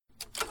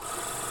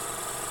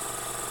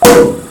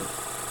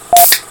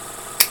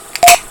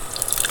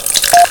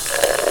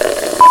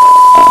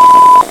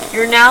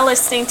You're now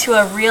listening to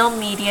a Real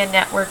Media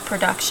Network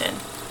production.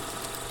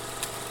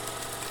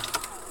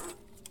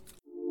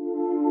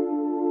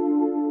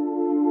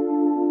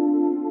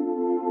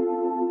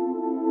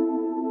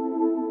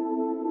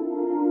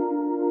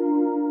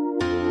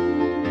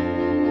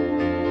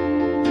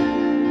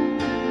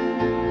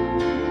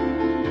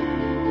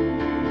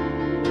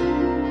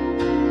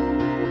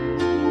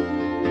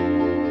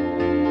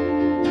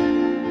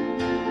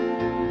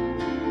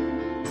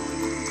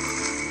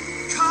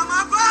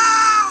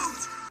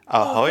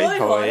 Ahoy,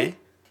 hoy.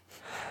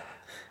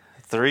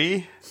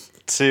 3,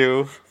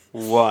 2,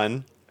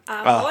 1.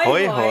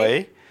 Ahoy,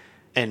 hoy.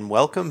 And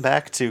welcome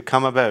back to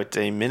Come About,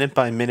 a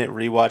minute-by-minute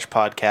rewatch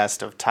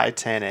podcast of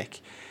Titanic.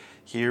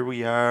 Here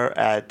we are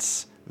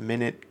at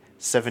minute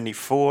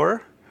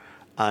 74.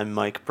 I'm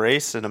Mike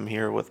Brace, and I'm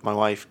here with my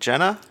wife,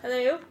 Jena.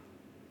 Hello.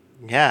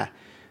 Yeah.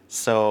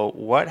 So,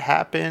 what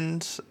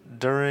happened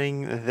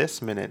during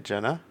this minute,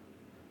 Jena?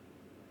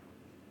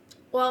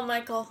 Well,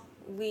 Michael,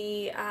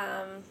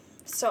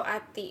 so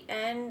at the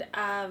end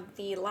of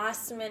the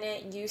last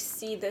minute, you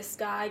see this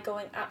guy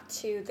going up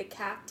to the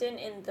captain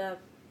in the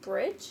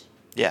bridge.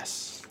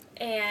 Yes.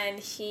 And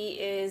he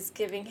is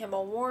giving him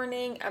a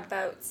warning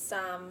about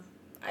some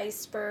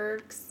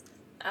icebergs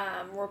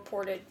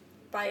reported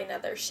by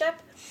another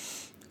ship.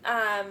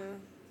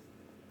 And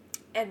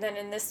then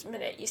in this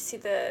minute, you see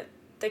the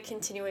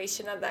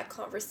continuation of that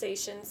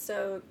conversation.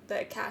 So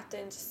the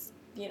captain just,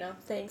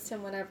 thanks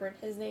him whenever, and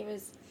his name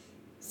is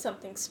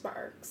something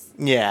Sparks.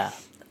 Yeah.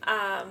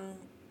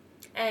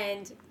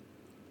 And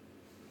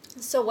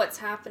so what's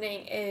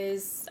happening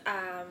is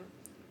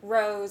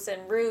Rose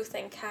and Ruth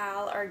and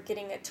Cal are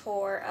getting a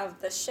tour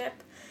of the ship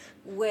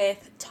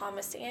with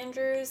Thomas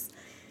Andrews.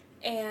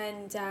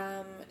 And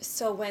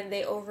so when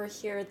they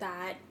overhear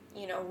that,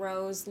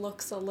 Rose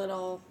looks a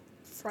little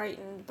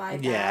frightened by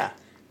that. Yeah.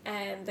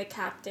 And the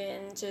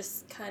captain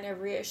just kind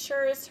of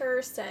reassures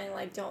her, saying,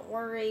 don't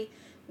worry,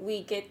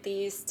 we get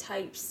these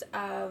types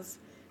of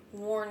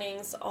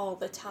warnings all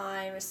the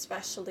time,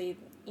 especially,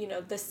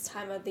 this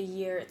time of the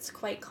year. It's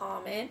quite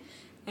common.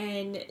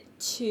 And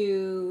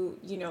to,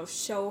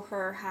 show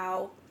her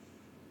how,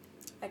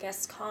 I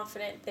guess,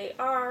 confident they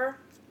are,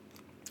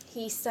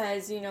 he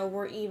says,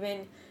 we're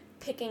even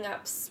picking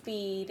up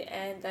speed,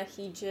 and that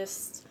he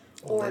just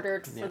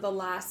ordered for the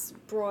last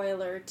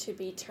broiler to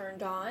be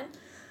turned on.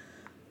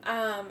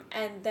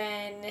 And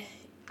then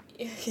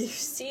you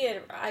see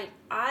it.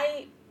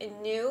 I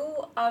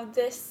knew of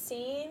this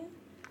scene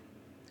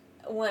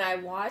when I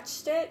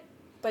watched it,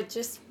 but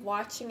just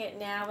watching it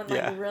now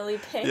and really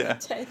paying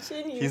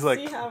attention, you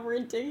see how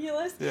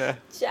ridiculous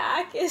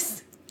Jack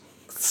is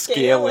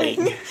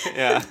scaling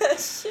the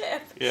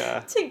ship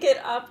to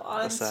get up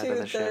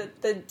onto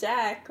the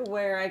deck,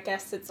 where I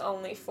guess it's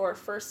only for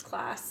first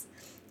class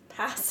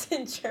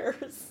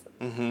passengers.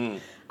 Mm-hmm.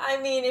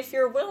 I mean, if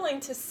you're willing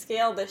to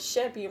scale the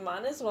ship, you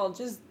might as well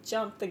just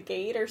jump the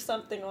gate or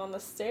something on the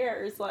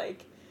stairs.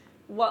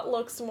 What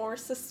looks more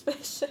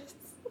suspicious?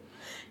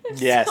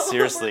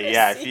 Seriously,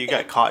 if you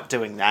got caught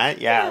doing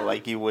that,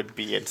 you would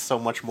be in so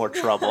much more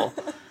trouble.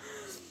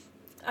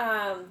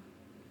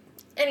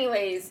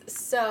 Anyways,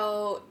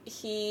 so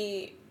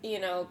he,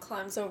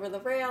 climbs over the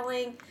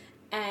railing,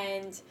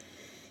 and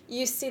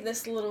you see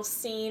this little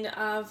scene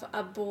of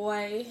a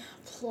boy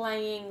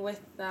playing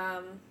with,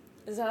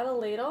 is that a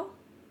ladle?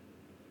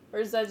 Or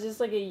is that just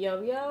like a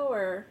yo-yo,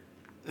 or?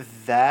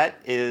 That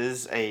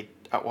is it's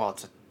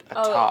a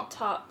top.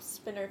 Top,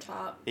 spinner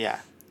top. Yeah,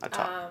 a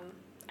top.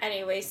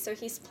 Anyway, so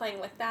he's playing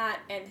with that,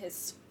 and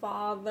his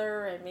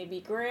father and maybe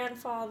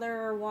grandfather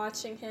are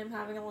watching him,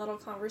 having a little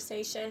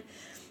conversation.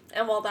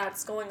 And while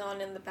that's going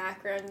on in the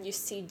background, you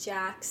see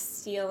Jack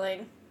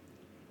stealing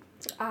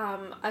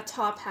a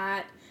top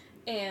hat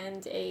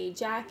and a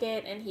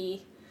jacket, and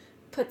he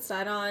puts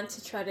that on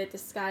to try to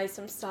disguise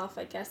himself,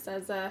 I guess,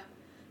 as a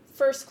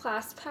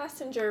first-class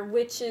passenger,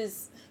 which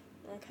is...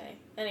 Okay,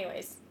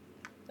 anyways,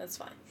 that's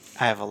fine.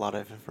 I have a lot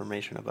of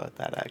information about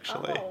that,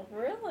 actually. Oh,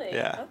 really?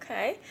 Yeah.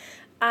 Okay.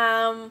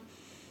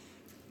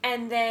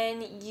 And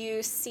then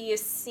you see a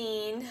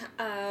scene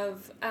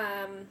of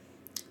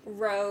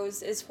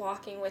Rose is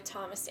walking with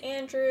Thomas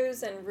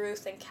Andrews, and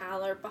Ruth and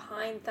Cal are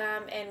behind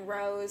them, and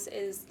Rose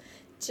is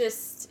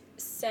just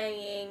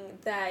saying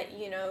that,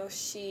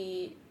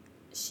 she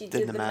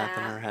did the math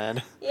in her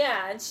head.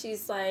 Yeah, and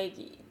she's like,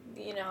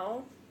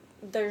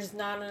 there's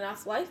not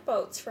enough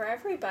lifeboats for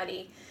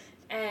everybody.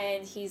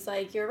 And he's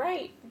like, you're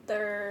right,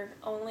 they're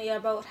only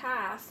about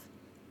half.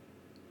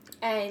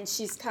 And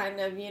she's kind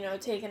of,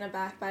 taken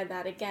aback by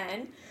that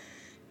again.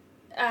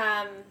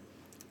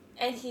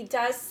 And he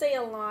does say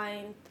a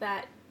line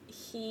that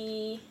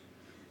he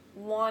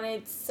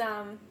wanted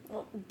some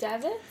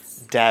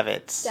davits?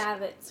 Davits.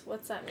 Davits.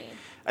 What's that mean?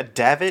 A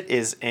davit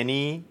is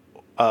any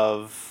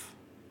of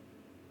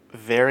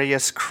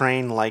various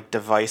crane-like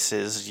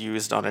devices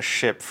used on a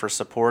ship for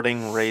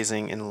supporting,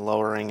 raising, and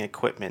lowering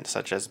equipment,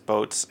 such as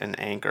boats and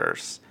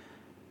anchors.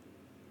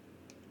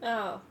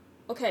 Oh.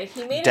 Okay,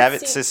 he made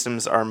davit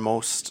systems are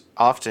most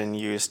often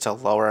used to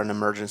lower an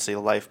emergency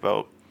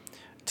lifeboat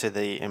to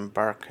the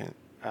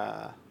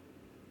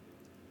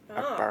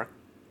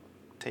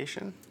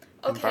embarkation?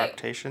 Okay.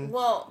 Embarkation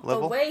well,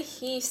 level? The way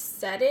he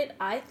said it,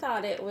 I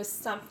thought it was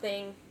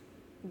something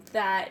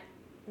that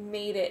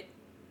made it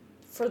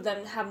for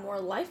them to have more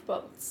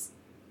lifeboats.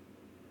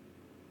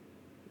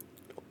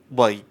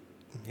 Well,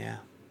 yeah.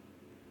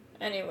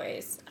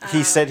 Anyways.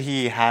 He said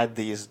he had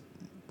these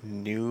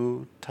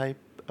new type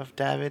of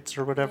davits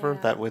or whatever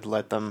that would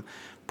let them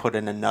put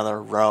in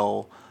another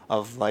row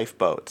of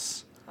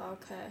lifeboats.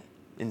 Okay.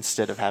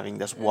 Instead of having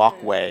this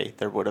walkway,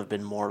 there would have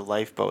been more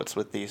lifeboats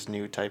with these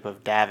new type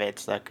of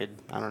davits that could,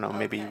 I don't know,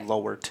 maybe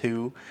lower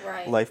two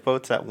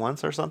lifeboats at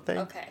once or something.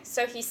 Okay,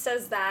 so he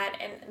says that,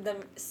 and the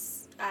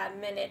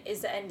minute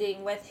is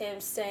ending with him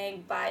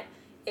saying, but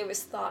it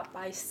was thought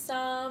by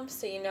some,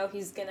 so you know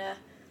he's going to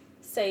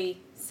say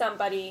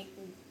somebody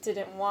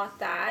didn't want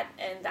that,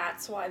 and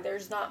that's why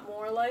there's not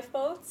more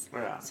lifeboats.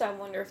 Yeah. So I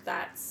wonder if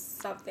that's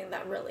something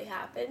that really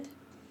happened.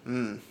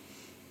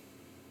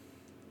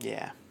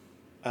 Yeah.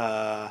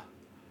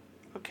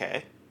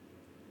 Okay.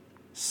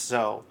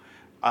 So,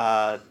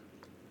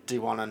 do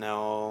you want to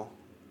know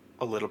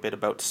a little bit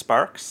about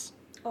Sparks?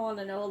 I want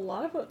to know a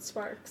lot about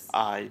Sparks.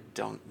 I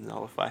don't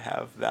know if I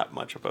have that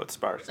much about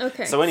Sparks.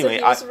 Okay, so anyway,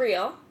 he was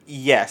real.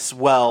 Yes,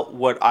 well,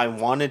 what I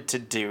wanted to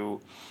do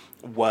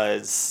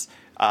was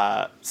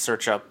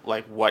search up,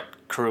 like,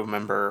 what crew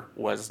member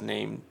was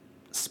named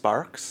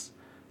Sparks.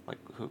 Like,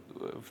 who,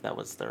 if that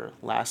was their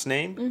last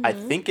name. I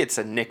think it's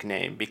a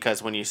nickname,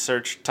 because when you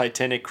search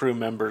Titanic crew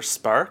member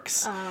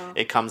Sparks,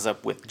 it comes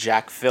up with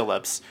Jack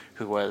Phillips,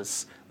 who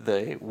was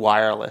the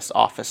wireless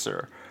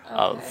officer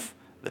of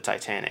the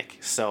Titanic.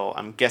 So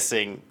I'm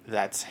guessing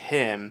that's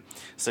him.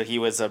 So he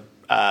was a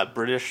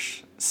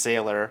British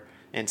sailor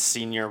and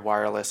senior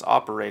wireless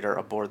operator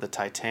aboard the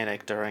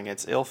Titanic during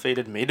its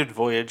ill-fated maiden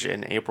voyage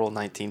in April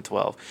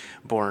 1912.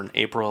 Born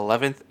April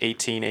 11th,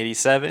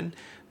 1887.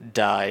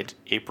 Died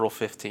April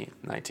 15th,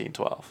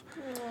 1912.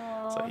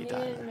 Aww, so he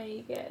didn't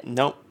make it.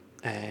 Nope.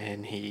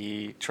 And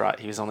he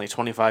tried. He was only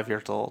 25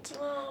 years old.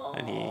 Aww,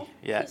 and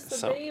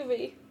he's a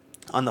baby.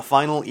 On the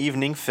final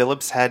evening,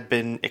 Phillips had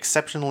been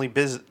exceptionally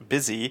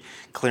busy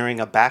clearing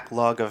a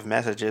backlog of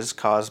messages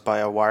caused by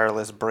a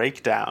wireless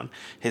breakdown.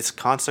 His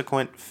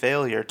consequent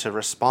failure to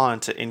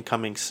respond to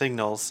incoming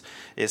signals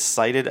is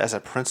cited as a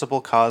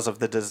principal cause of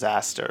the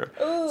disaster.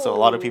 Ooh, so a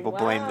lot of people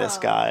blame this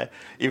guy,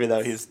 even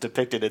though he's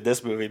depicted in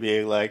this movie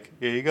being like,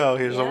 here you go,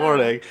 here's a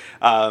warning.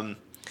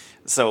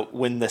 So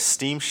when the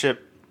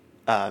steamship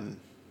Mesaba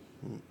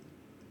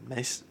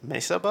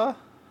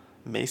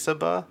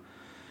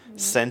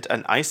sent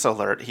an ice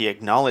alert, he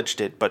acknowledged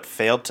it but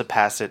failed to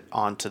pass it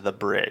on to the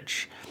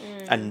bridge.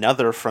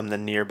 Another from the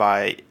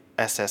nearby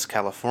SS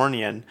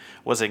Californian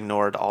was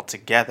ignored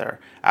altogether.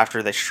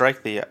 After they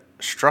struck the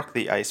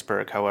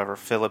iceberg, however,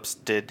 Phillips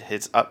did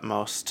his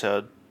utmost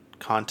to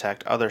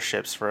contact other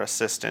ships for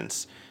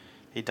assistance.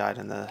 He died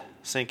in the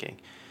sinking.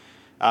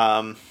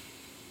 Yeah,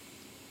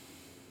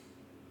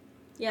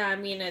 I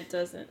mean, it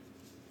doesn't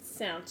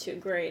sound too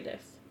great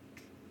if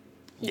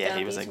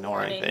he was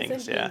ignoring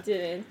things. He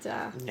didn't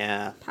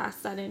pass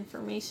that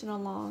information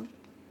along.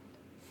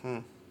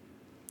 Do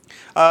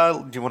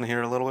you want to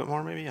hear a little bit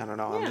more, maybe? I don't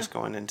know. I'm just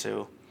going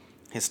into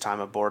his time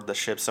aboard the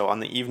ship. So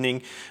on the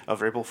evening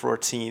of April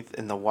 14th,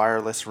 in the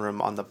wireless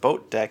room on the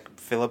boat deck,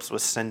 Phillips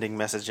was sending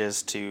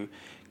messages to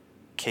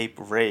Cape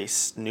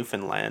Race,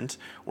 Newfoundland,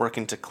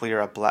 working to clear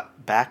a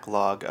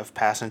backlog of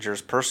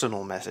passengers'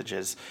 personal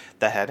messages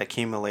that had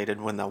accumulated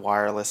when the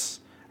wireless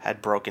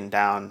had broken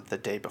down the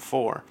day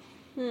before.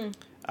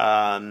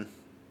 So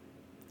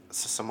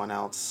someone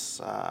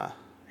else,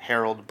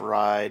 Harold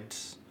Bride,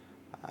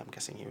 I'm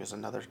guessing he was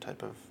another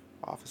type of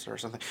officer or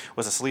something,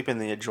 was asleep in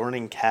the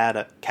adjoining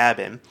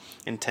cabin,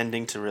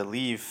 intending to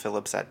relieve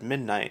Phillips at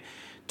midnight,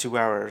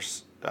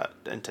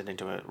 intending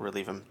to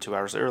relieve him 2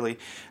 hours early.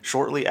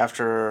 Shortly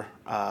after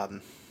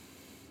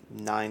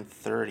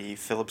 9:30,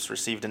 Phillips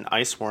received an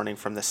ice warning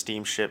from the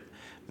steamship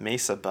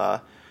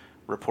Mesaba,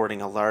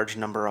 reporting a large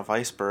number of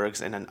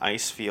icebergs in an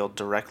ice field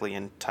directly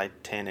in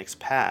Titanic's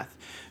path.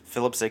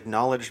 Phillips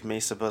acknowledged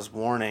Mesaba's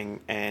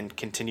warning and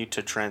continued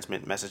to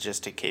transmit messages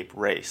to Cape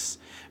Race.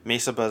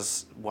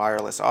 Mesaba's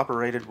wireless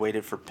operator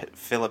waited for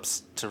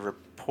Phillips to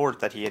report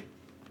that he had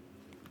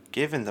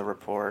given the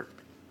report.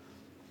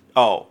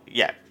 Oh,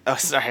 yeah. Oh,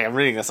 sorry, I'm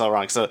reading this all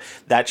wrong. So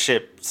that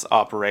ship's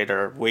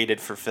operator waited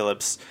for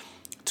Phillips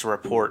to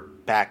report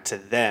back to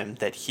them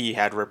that he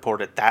had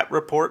reported that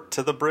report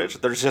to the bridge.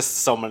 There's just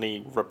so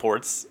many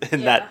reports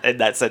in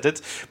that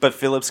sentence. But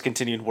Phillips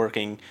continued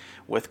working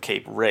with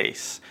Cape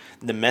Race.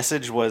 The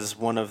message was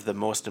one of the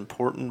most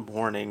important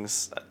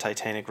warnings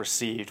Titanic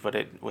received, but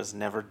it was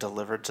never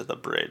delivered to the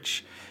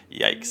bridge.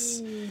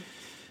 Yikes.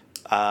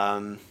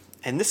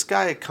 And this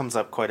guy comes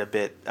up quite a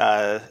bit.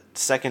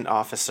 Second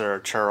Officer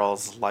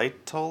Charles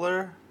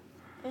Lightoller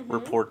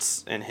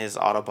reports in his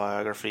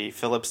autobiography,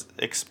 Phillips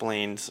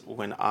explains,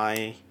 when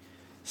I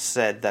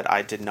said that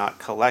I did not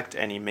collect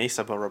any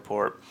Mesaba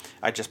report,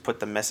 I just put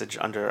the message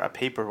under a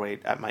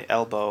paperweight at my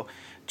elbow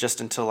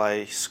just until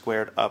I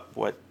squared up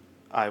what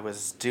I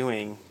was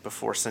doing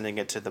before sending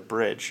it to the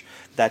bridge.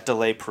 That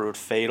delay proved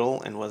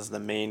fatal and was the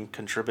main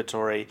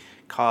contributory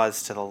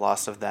cause to the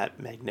loss of that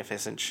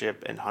magnificent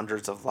ship and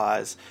hundreds of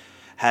lives.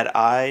 Had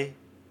I,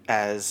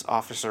 as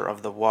officer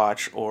of the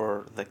watch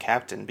or the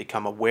captain,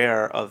 become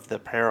aware of the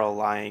peril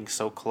lying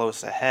so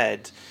close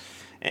ahead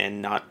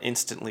and not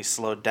instantly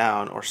slowed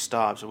down or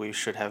stopped, we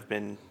should have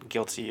been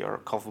guilty or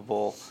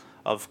culpable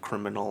of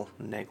criminal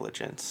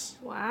negligence.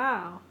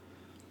 Wow.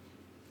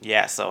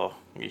 Yeah, so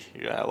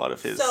a lot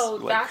of his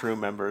crew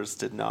members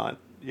did not.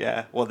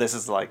 Yeah, well, this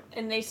is like...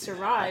 And they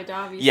survived,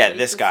 obviously. Yeah,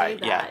 this guy,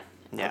 yeah.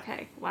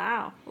 Okay,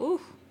 wow.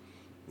 Oof.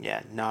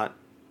 Yeah,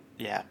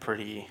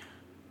 pretty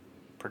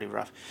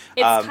rough.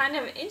 It's kind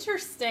of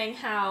interesting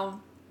how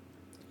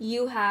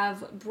you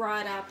have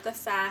brought up the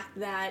fact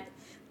that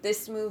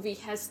this movie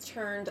has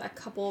turned a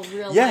couple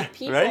real-life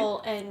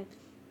people and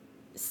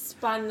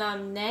spun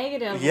them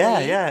negatively.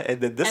 Yeah,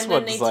 and then this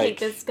one's they like... take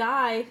this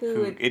guy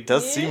who it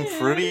does seem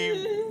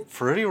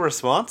pretty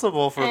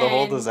responsible for the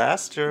whole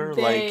disaster,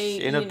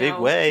 in a big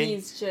way.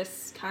 He's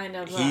just kind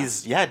of...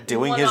 He's,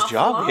 doing his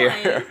job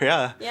here.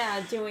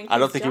 Yeah, doing his job. I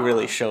don't think he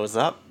really shows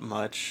up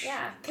much.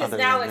 Yeah, because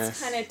now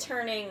it's kind of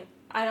turning...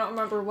 I don't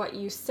remember what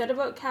you said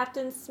about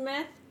Captain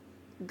Smith,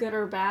 good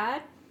or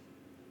bad,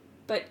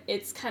 but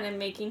it's kind of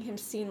making him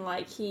seem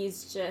like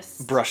he's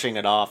just... brushing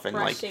it off.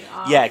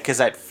 Yeah,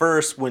 because at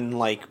first when,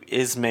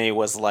 Ismay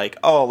was like,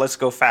 oh, let's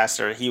go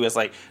faster, he was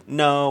like,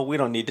 no, we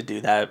don't need to do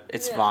that,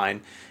 it's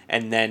fine.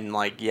 And then,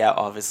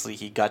 obviously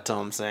he got to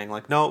him saying,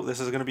 no,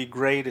 this is going to be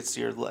great, it's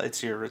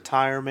your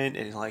retirement,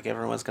 and,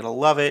 everyone's going to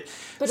love it.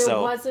 But it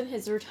wasn't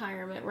his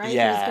retirement, right?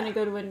 Yeah. He was going to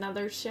go to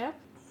another ship?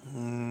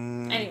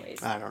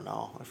 Anyways. I don't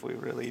know if we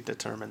really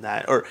determined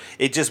that. Or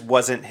it just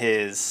wasn't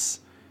his...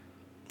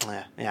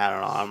 Yeah, I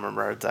don't know. I don't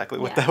remember exactly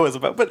what that was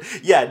about. But,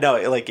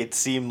 it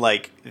seemed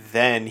like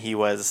then he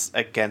was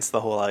against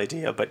the whole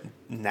idea. But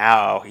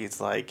now he's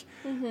like,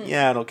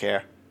 I don't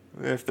care.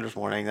 If there's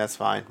warning, that's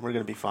fine. We're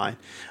going to be fine.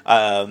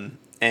 I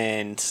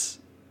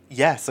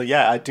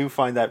do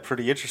find that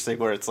pretty interesting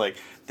where it's like,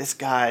 this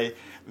guy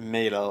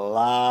made a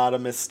lot of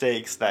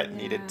mistakes that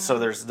needed... So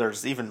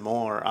there's even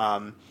more.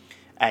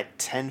 At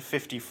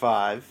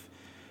 10:55...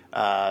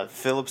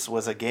 Phillips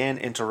was again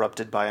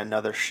interrupted by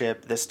another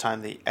ship, this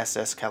time the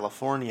SS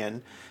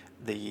Californian.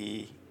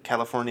 The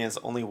Californian's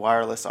only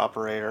wireless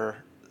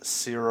operator,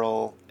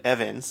 Cyril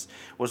Evans,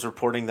 was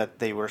reporting that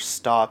they were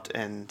stopped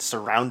and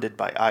surrounded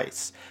by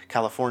ice.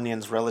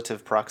 Californian's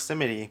relative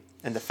proximity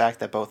and the fact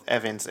that both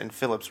Evans and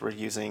Phillips were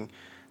using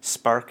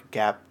spark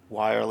gap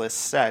wireless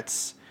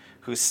sets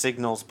whose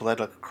signals bled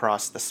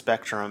across the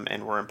spectrum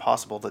and were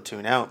impossible to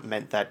tune out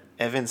meant that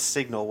Evans'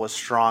 signal was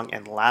strong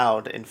and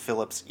loud in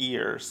Phillips'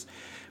 ears,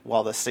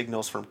 while the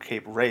signals from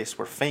Cape Race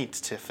were faint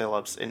to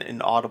Phillips and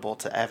inaudible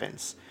to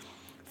Evans.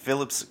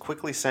 Phillips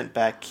quickly sent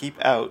back, "Keep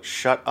out,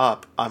 shut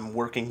up, I'm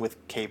working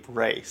with Cape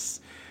Race."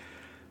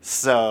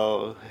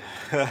 So,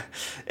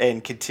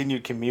 and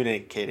continued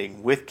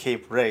communicating with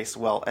Cape Race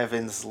while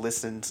Evans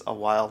listened a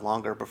while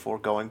longer before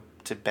going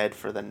to bed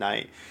for the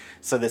night.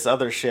 So this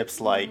other ship's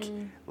like,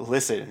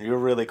 listen, you're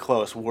really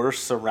close. We're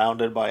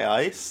surrounded by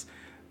ice.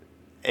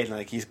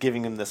 And he's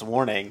giving him this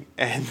warning.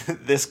 And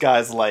this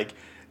guy's like,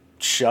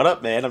 shut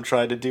up, man. I'm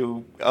trying to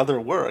do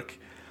other work.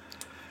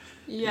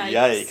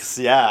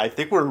 Yikes. Yeah, I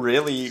think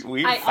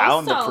we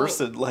found the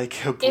person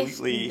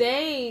completely... If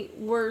they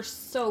were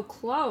so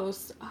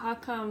close, how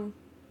come...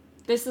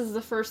 This is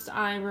the first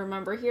I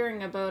remember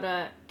hearing about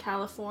a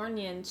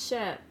Californian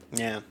ship.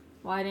 Yeah.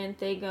 Why didn't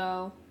they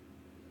go...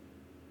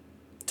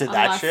 to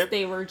that ship?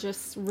 They were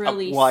just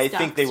really I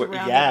think they were...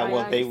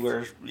 Yeah, they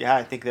were... Yeah,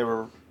 I think they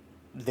were...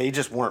 They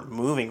just weren't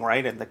moving,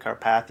 right? And the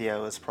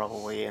Carpathia was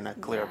probably in a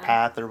clear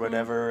path or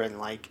whatever, and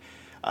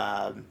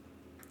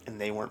and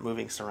they weren't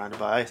moving surrounded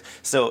by ice.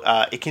 So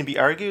it can be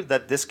argued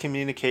that this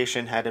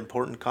communication had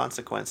important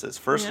consequences.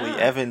 Firstly,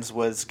 Evans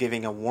was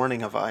giving a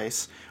warning of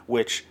ice,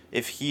 which,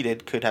 if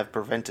heeded, could have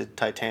prevented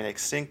Titanic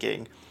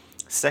sinking.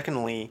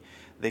 Secondly,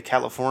 the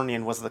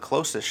Californian was the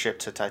closest ship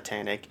to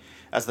Titanic.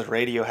 As the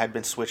radio had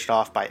been switched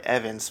off by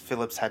Evans,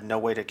 Phillips had no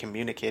way to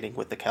communicating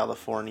with the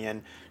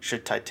Californian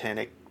should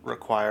Titanic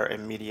require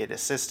immediate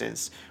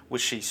assistance,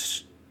 which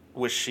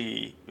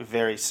she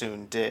very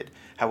soon did.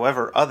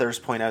 However, others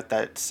point out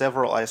that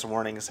several ice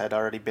warnings had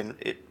already been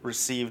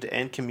received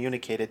and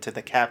communicated to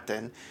the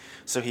captain,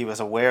 so he was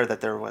aware that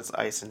there was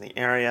ice in the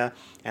area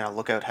and a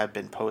lookout had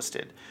been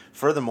posted.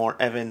 Furthermore,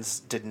 Evans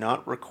did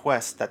not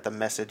request that the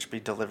message be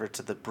delivered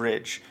to the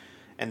bridge,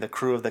 and the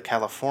crew of the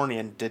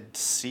Californian did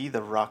see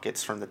the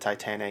rockets from the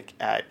Titanic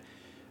at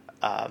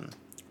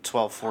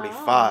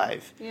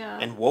 12:45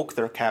 and woke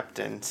their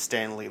captain,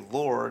 Stanley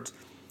Lord,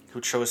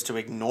 who chose to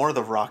ignore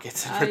the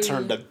rockets and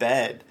return to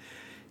bed.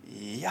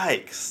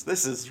 Yikes.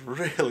 This is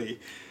really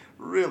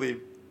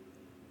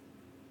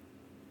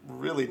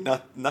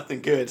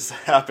nothing good is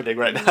happening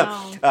right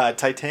now. No.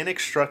 Titanic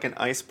struck an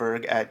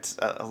iceberg at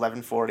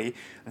 11:40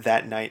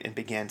 that night and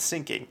began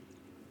sinking.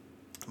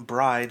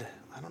 Bride,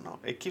 I don't know,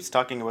 it keeps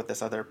talking about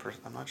this other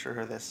person. I'm not sure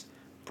who this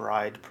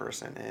Bride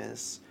person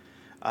is.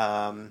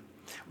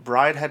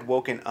 Bride had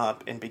woken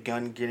up and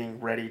begun getting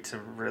ready to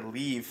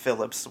relieve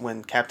Phillips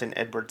when Captain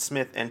Edward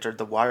Smith entered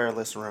the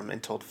wireless room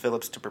and told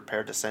Phillips to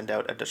prepare to send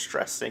out a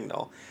distress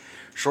signal.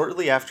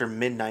 Shortly after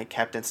midnight,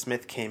 Captain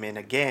Smith came in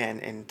again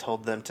and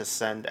told them to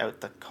send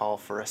out the call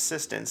for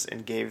assistance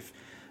and gave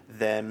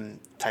them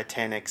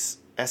Titanic's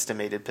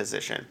estimated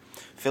position.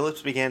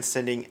 Phillips began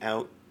sending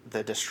out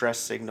the distress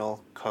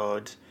signal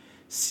code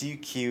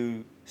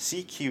CQD,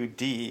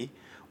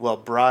 while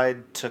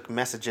Bride took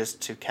messages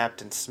to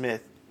Captain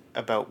Smith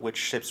about which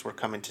ships were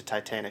coming to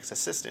Titanic's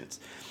assistance.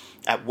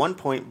 At one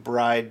point,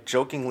 Bride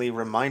jokingly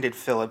reminded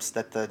Phillips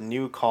that the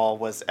new call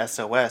was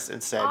SOS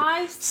and said,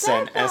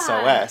 "Send that.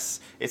 SOS.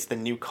 It's the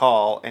new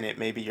call, and it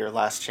may be your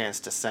last chance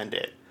to send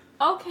it."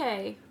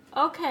 Okay.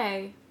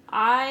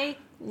 I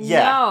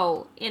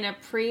know in a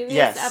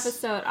previous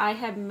episode I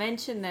had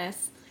mentioned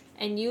this,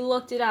 and you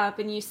looked it up,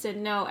 and you said,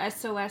 no,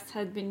 SOS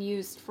had been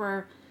used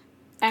for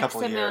X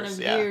amount of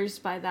years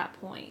by that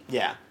point.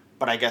 Yeah,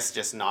 but I guess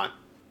just not...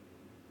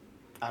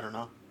 I don't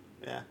know.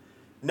 Yeah.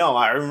 No,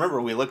 I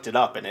remember we looked it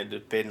up and it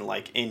had been,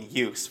 like, in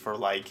use for,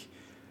 like,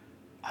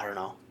 I don't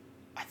know,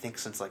 I think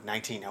since, like,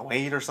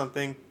 1908 or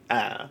something.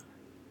 I don't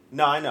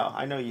know. No,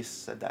 I know you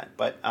said that.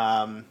 But,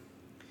 a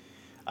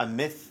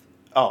myth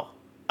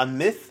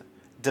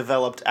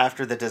developed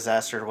after the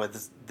disaster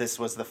was this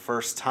was the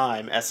first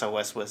time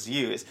SOS was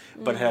used,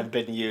 but had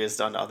been used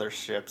on other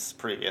ships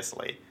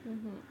previously.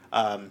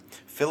 Mm-hmm.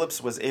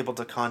 Phillips was able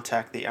to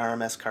contact the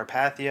RMS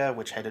Carpathia,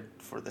 which headed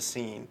for the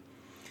scene.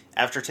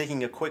 After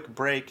taking a quick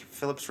break,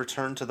 Phillips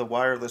returned to the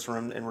wireless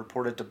room and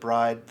reported to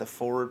Bride the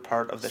forward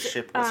part of the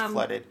ship was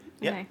flooded.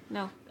 Okay,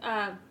 no.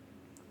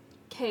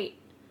 Kate,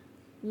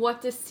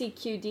 what does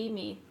CQD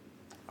mean?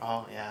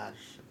 Oh, yeah.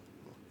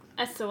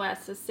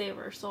 SOS is Save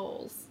Our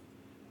Souls.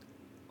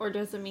 Or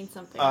does it mean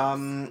something else?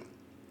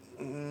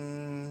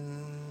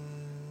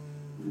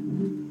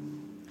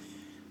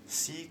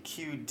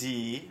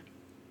 CQD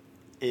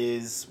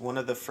is one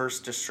of the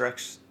first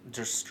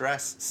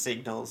distress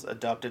signals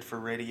adopted for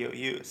radio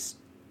use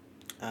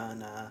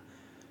on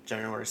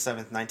January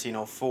 7th,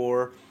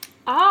 1904.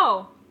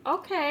 Oh,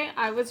 okay.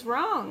 I was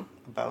wrong.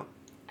 About?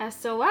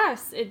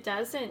 SOS. It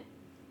doesn't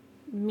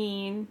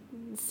mean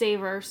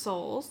Save Our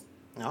Souls.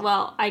 No?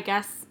 Well, I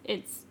guess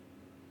it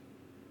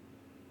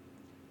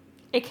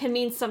can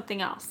mean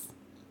something else.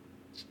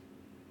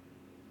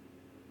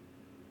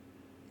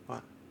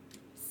 What?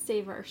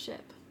 Save our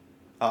ship.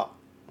 Oh,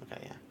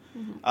 okay, yeah.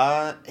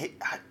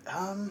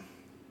 Mm-hmm.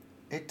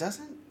 It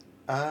doesn't,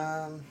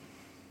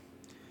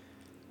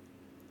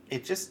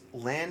 it just,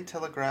 land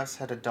telegraphs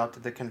had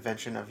adopted the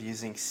convention of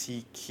using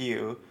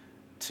CQ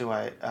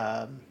to,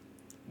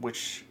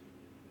 which,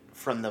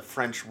 from the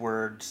French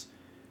words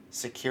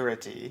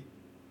security,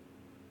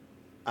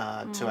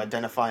 to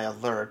identify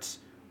alerts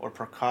or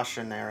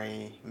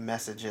precautionary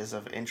messages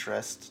of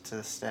interest to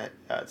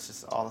it's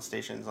just all the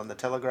stations on the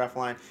telegraph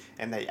line,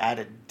 and they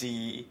added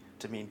D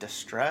to mean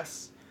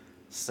distress.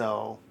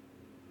 So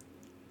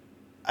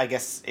I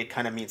guess it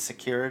kind of means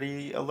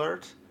security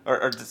alert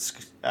or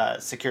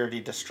security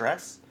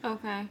distress.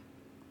 Okay.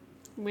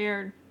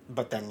 Weird.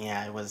 But then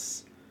yeah, it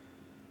was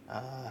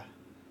and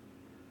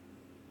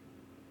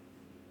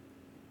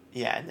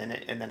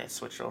then it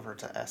switched over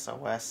to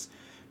SOS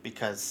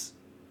because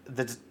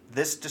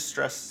this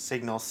distress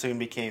signal soon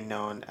became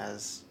known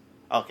as...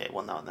 Okay,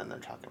 well, no, then they're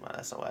talking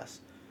about SOS.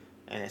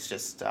 And it's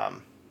just,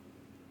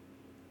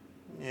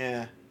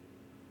 yeah.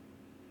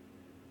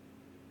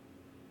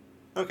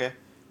 Okay,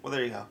 well,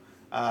 there you go.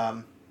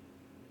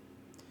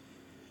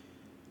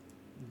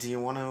 Do you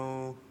want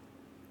to...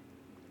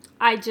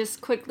 I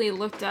just quickly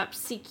looked up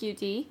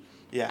CQD.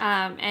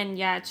 Yeah. And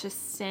yeah, it's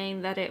just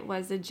saying that it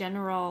was a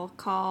general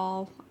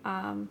call,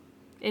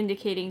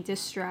 indicating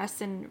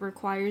distress and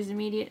requires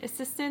immediate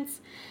assistance.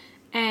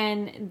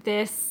 And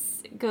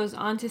this goes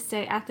on to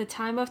say, at the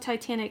time of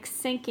Titanic's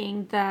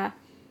sinking, the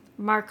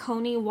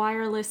Marconi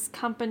Wireless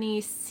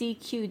Company's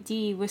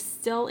CQD was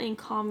still in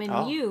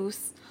common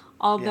use,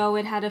 although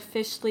it had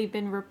officially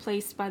been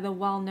replaced by the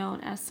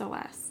well-known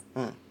SOS.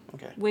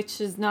 Okay. Which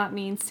does not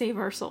mean Save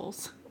Our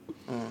Souls.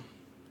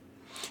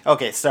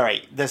 Okay,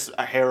 sorry. This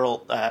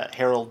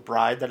Harold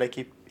Bride that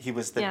he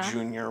was the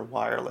junior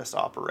wireless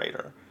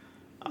operator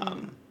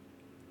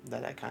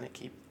that I kind of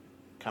keep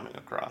coming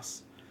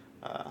across,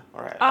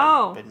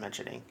 I've been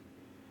mentioning.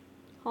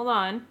 Hold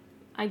on.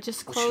 I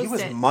just closed it. He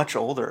was much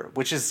older,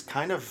 which is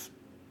kind of...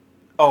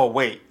 Oh,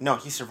 wait. No,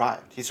 he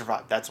survived.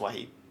 That's why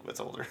he was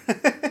older.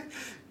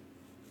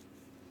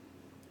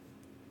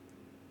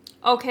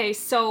 Okay,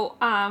 so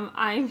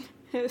I'm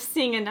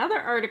seeing another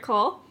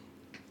article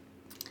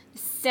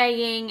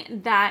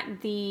saying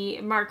that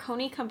the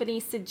Marconi Company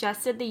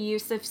suggested the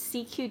use of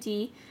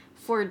CQD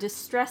for a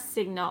distress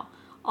signal,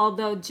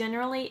 although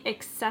generally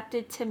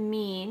accepted to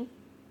mean...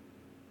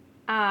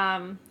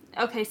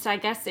 okay, so I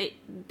guess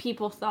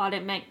people thought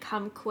it meant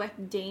come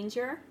quick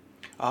danger.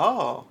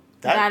 Oh.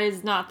 That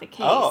is not the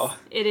case. Oh.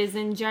 It is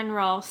in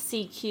general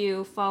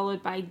CQ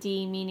followed by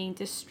D, meaning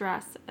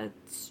distress, a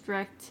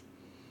strict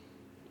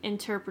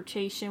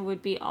interpretation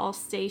would be all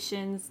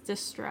stations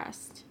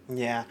distressed.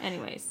 Yeah.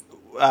 Anyways.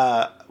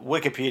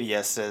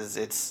 Wikipedia says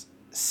it's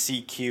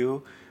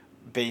CQ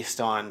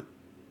based on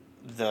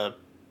the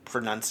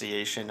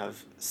pronunciation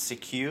of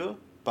secure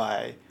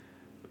by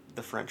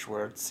the French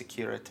word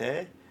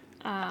sécurité.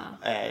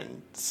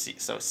 And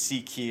so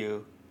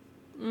CQ,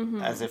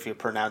 as if you're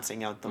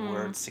pronouncing out the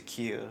word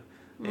secure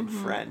in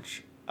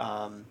French.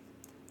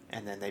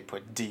 And then they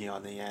put D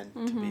on the end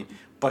to be.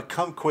 But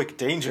come quick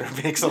danger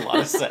makes a lot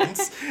of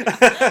sense.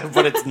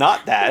 But it's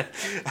not that.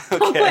 Okay.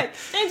 Come quick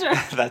danger.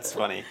 That's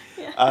funny.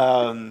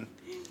 Yeah.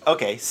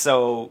 Okay,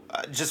 so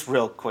just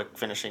real quick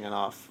finishing it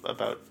off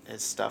about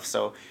his stuff.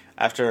 So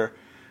after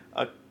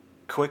a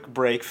quick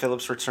break,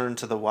 Phillips returned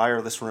to the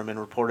wireless room and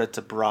reported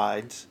to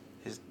Bride,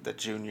 the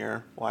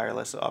junior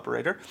wireless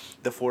operator,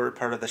 the forward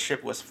part of the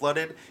ship was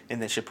flooded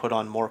and they should put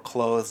on more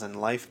clothes and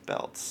life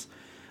belts.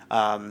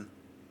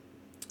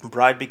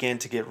 Bride began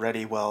to get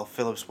ready while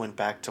Phillips went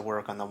back to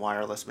work on the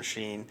wireless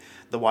machine.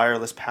 The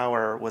wireless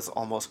power was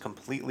almost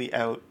completely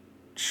out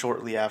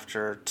shortly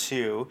after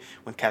 2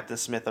 when Captain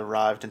Smith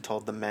arrived and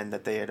told the men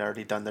that they had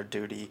already done their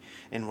duty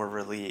and were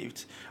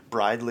relieved.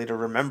 Bride later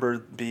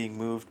remembered being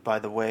moved by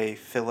the way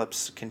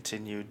Phillips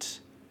continued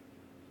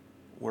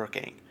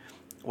working.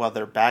 While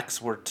their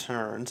backs were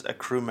turned, a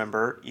crew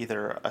member,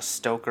 either a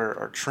stoker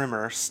or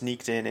trimmer,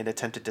 sneaked in and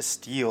attempted to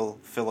steal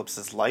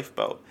Phillips's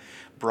lifeboat.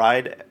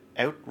 Bride,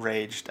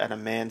 outraged at the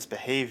man's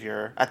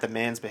behavior,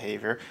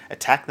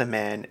 attacked the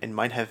man and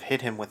might have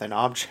hit him with an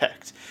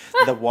object.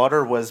 The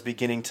water was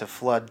beginning to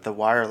flood the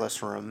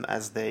wireless room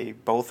as they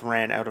both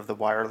ran out of the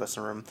wireless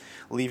room,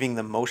 leaving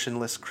the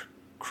motionless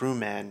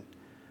crewman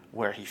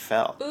where he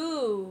fell.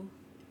 Ooh.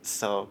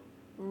 So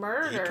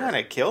murder. He kind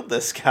of killed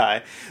this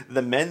guy.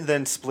 The men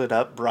then split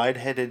up, Bride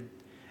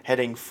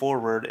heading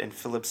forward and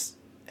Phillips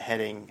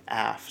heading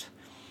aft.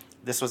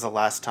 This was the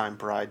last time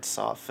Bride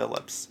saw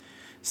Phillips.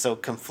 So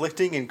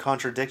conflicting and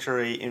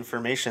contradictory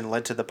information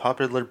led to the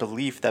popular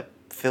belief that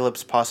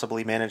Phillips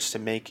possibly managed to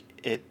make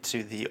it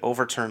to the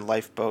overturned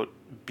lifeboat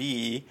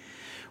B,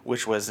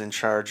 which was in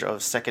charge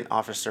of Second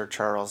Officer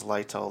Charles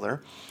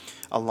Lightoller,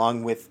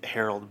 along with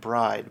Harold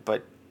Bride,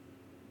 but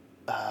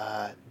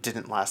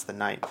didn't last the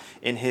night.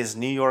 In his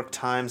New York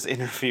Times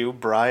interview,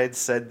 Bride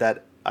said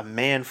that a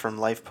man from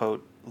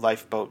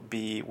lifeboat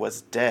B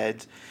was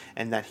dead,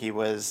 and that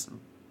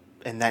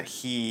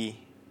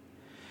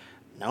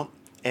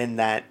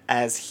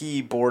as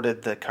he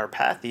boarded the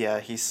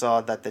Carpathia, he saw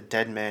that the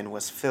dead man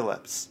was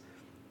Phillips.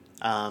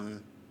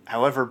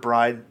 However,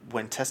 Bride,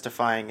 when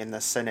testifying in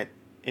the Senate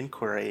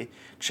inquiry,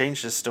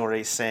 changed his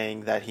story,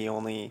 saying that he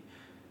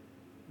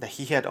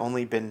had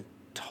only been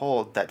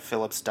told that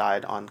Phillips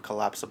died on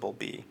Collapsible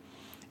B,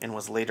 and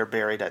was later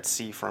buried at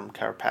sea from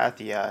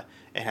Carpathia,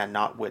 and had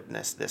not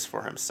witnessed this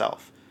for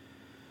himself.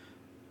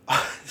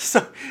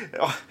 So,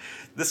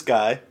 this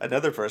guy,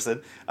 another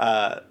person,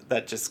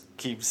 that just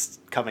keeps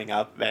coming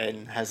up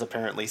and has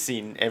apparently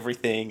seen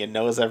everything and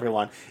knows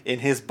everyone. In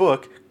his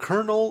book,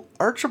 Colonel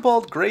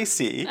Archibald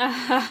Gracie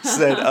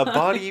said a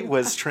body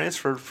was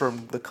transferred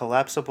from the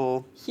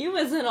collapsible... He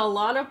was in a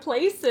lot of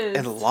places.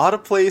 In a lot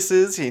of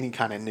places, and he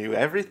kind of knew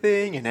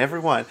everything and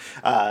everyone.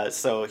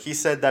 So he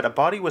said that a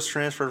body was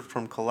transferred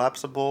from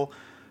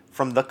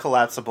the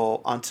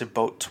collapsible onto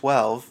boat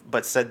 12,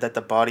 but said that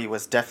the body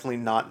was definitely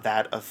not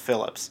that of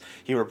Phillips.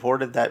 He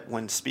reported that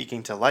when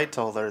speaking to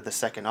Lightoller, the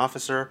second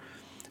officer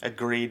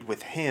agreed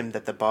with him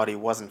that the body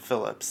wasn't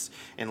Phillips.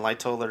 In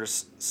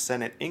Lightoller's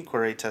Senate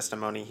inquiry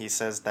testimony, he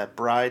says that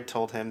Bride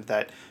told him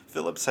that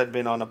Phillips had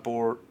been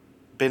aboard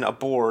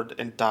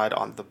and died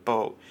on the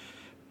boat.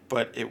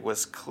 But it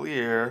was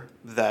clear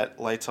that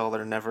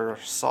Lightoller never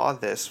saw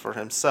this for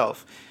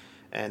himself.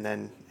 And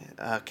then,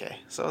 okay,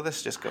 so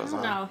this just goes on.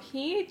 I don't know.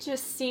 He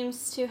just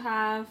seems to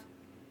have,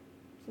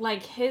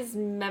 like, his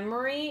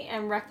memory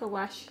and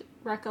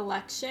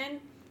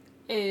recollection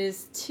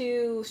is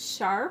too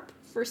sharp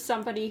for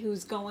somebody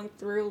who's going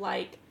through,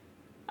 like,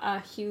 a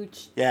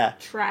huge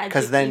tragic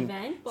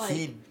event. Like,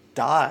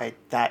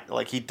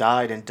 he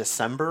died in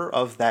December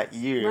of that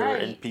year,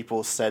 right. And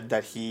people said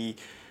that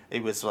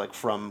it was, like,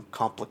 from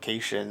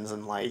complications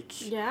and, like,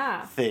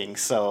 things,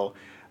 so...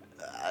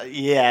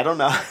 I don't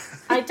know.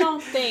 I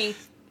don't think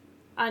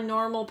a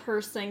normal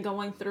person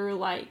going through,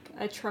 like,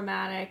 a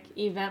traumatic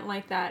event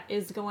like that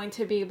is going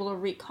to be able to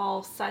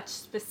recall such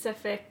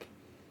specific...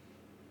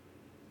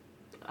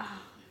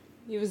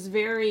 He was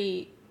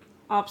very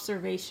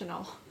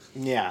observational.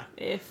 Yeah.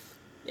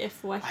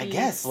 If what he I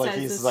guess, says like,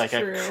 he's is like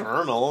true. A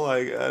colonel.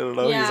 Like, I don't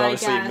know. Yeah, he's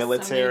obviously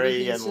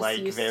military he's and,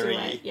 like, very...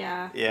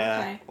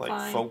 okay, like,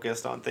 fine.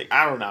 Focused on things.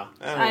 I don't know.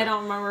 I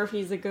don't remember if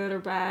he's a good or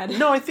bad.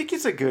 No, I think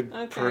he's a good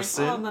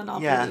person. Well, then I'll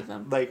believe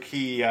him. Like,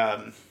 he,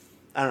 I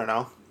don't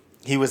know.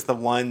 He was the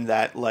one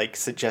that, like,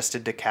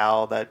 suggested to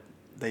Cal that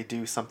they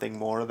do something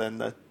more than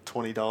the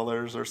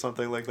 $20 or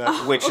something like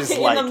that, which is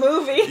like in the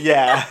movie.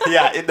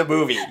 yeah, in the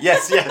movie.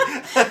 Yes.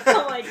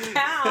 I'm like,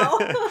 Cal.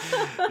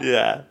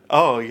 Yeah.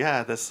 Oh,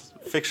 yeah. This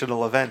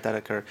fictional event that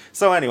occurred.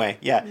 So anyway,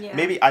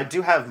 maybe I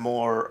do have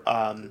more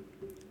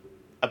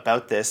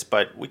about this,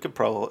 but we could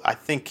probably, I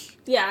think...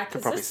 Yeah,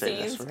 because this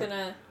scene's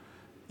gonna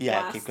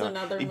last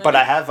another minute. But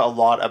I have a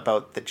lot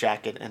about the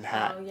jacket and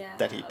hat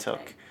that he took.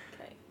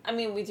 Okay. I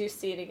mean, we do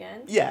see it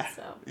again. Yeah,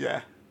 so.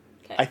 yeah.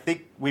 Okay. I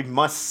think we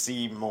must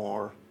see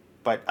more,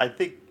 but I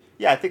think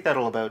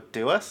that'll about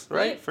do us,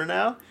 right, for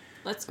now?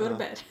 Let's go to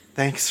bed.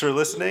 Thanks for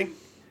listening.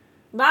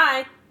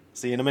 Bye.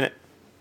 See you in a minute.